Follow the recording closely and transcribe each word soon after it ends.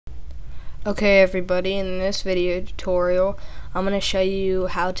Okay everybody, in this video tutorial I'm going to show you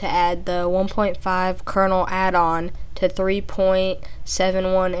how to add the 1.5 kernel add-on to 3.71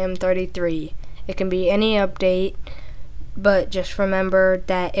 M33. It can be any update, but just remember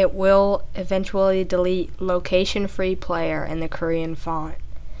that it will eventually delete location free player in the Korean font.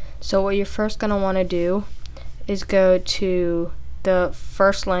 So what you're first going to want to do is go to the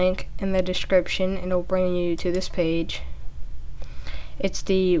first link in the description and it'll bring you to this page. It's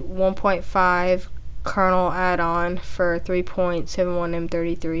the 1.5 kernel add-on for 3.71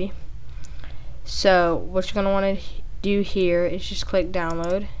 M33. So what you're going to want to do here is just click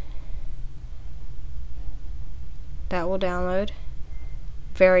download. That will download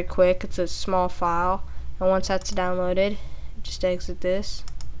very quick. It's a small file, and once that's downloaded, just exit this,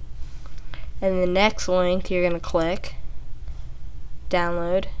 and the next link you're going to click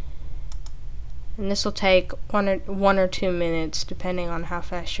download, and this will take one or 2 minutes depending on how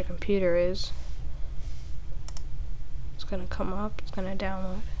fast your computer is. It's going to come up, it's going to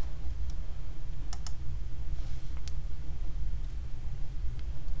download.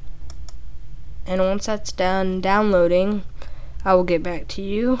 And once that's done downloading, I will get back to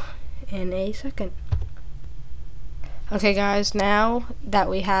you in a second. Okay guys, now that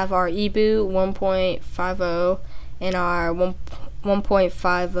we have our Eboot 1.50 and our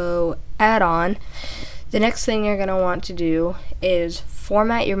 1.50 add-on, the next thing you're going to want to do is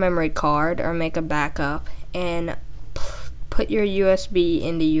format your memory card or make a backup and put your USB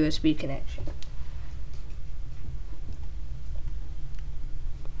into USB connection.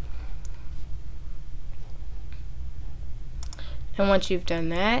 And once you've done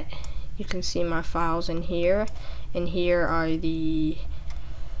that, you can see my files in here, and here are the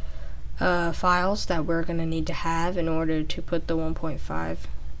files that we're going to need to have in order to put the 1.5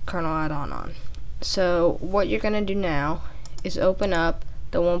 kernel add-on on. So what you're going to do now is open up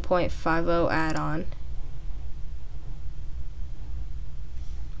the 1.50 add-on,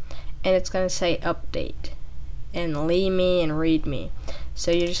 and it's going to say update and LiMScRiBe and README.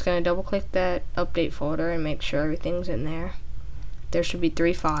 So you're just going to double click that update folder and make sure everything's in there. There should be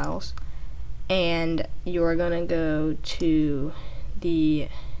 3 files, and you're going to go to the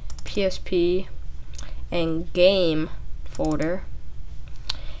PSP and game folder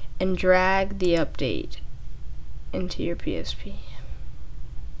and drag the update into your PSP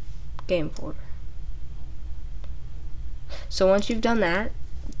game folder. So once you've done that,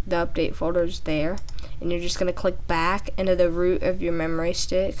 the update folder is there, and you're just going to click back into the root of your memory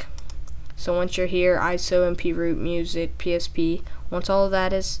stick. So once you're here, ISO, MP root, music, PSP, once all of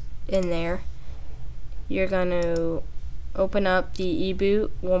that is in there, you're going to open up the Eboot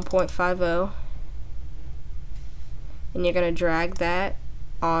 1.50 and you're going to drag that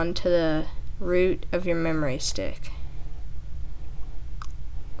onto the root of your memory stick.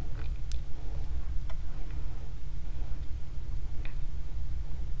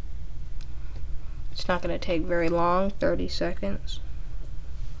 It's not going to take very long, 30 seconds.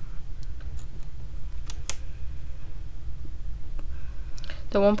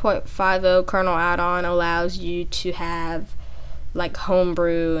 The 1.50 kernel add-on allows you to have like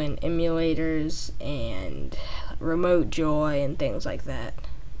homebrew and emulators and remote joy and things like that.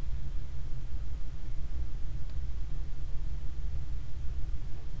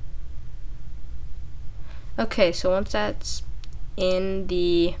 Okay, so once that's in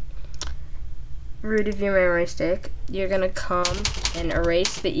the root of your memory stick, you're gonna come and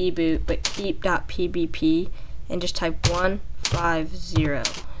erase the Eboot but keep .PBP and just type 150.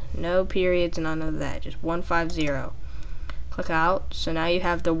 No periods, none of that, just 150. Click out. So now you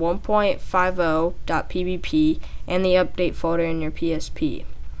have the 1.50.pbp and the update folder in your PSP.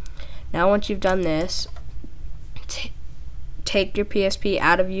 Now once you've done this, take your PSP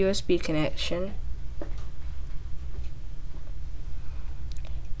out of USB connection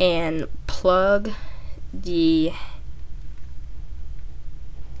and plug the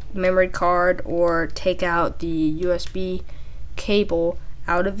memory card or take out the USB cable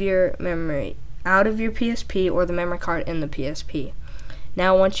out of your PSP or the memory card in the PSP.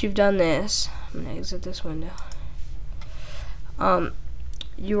 Now once you've done this, I'm going to exit this window.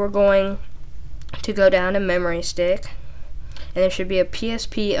 You are going to go down to memory stick, and there should be a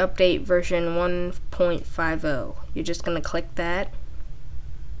PSP update version 1.50. You're just going to click that.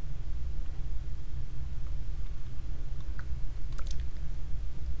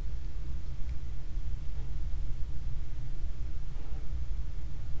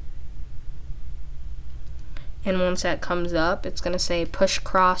 And once that comes up, it's going to say push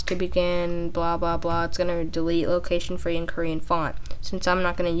cross to begin, blah blah blah. It's going to delete location free in Korean font. Since I'm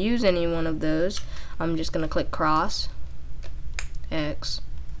not going to use any one of those, I'm just going to click cross, X,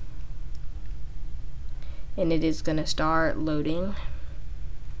 and it is going to start loading.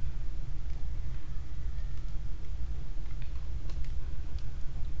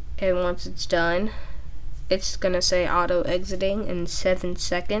 And once it's done, it's going to say auto exiting in 7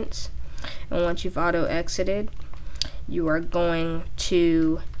 seconds. And once you've auto exited, you are going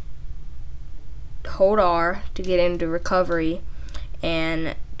to hold R to get into recovery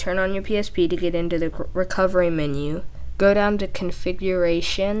and turn on your PSP to get into the recovery menu. Go down to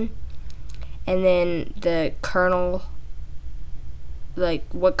configuration and then the kernel, like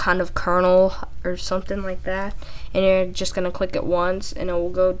what kind of kernel or something like that, and you're just going to click it once and it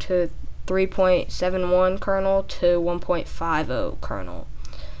will go to 3.71 kernel to 1.50 kernel.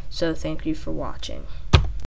 So thank you for watching.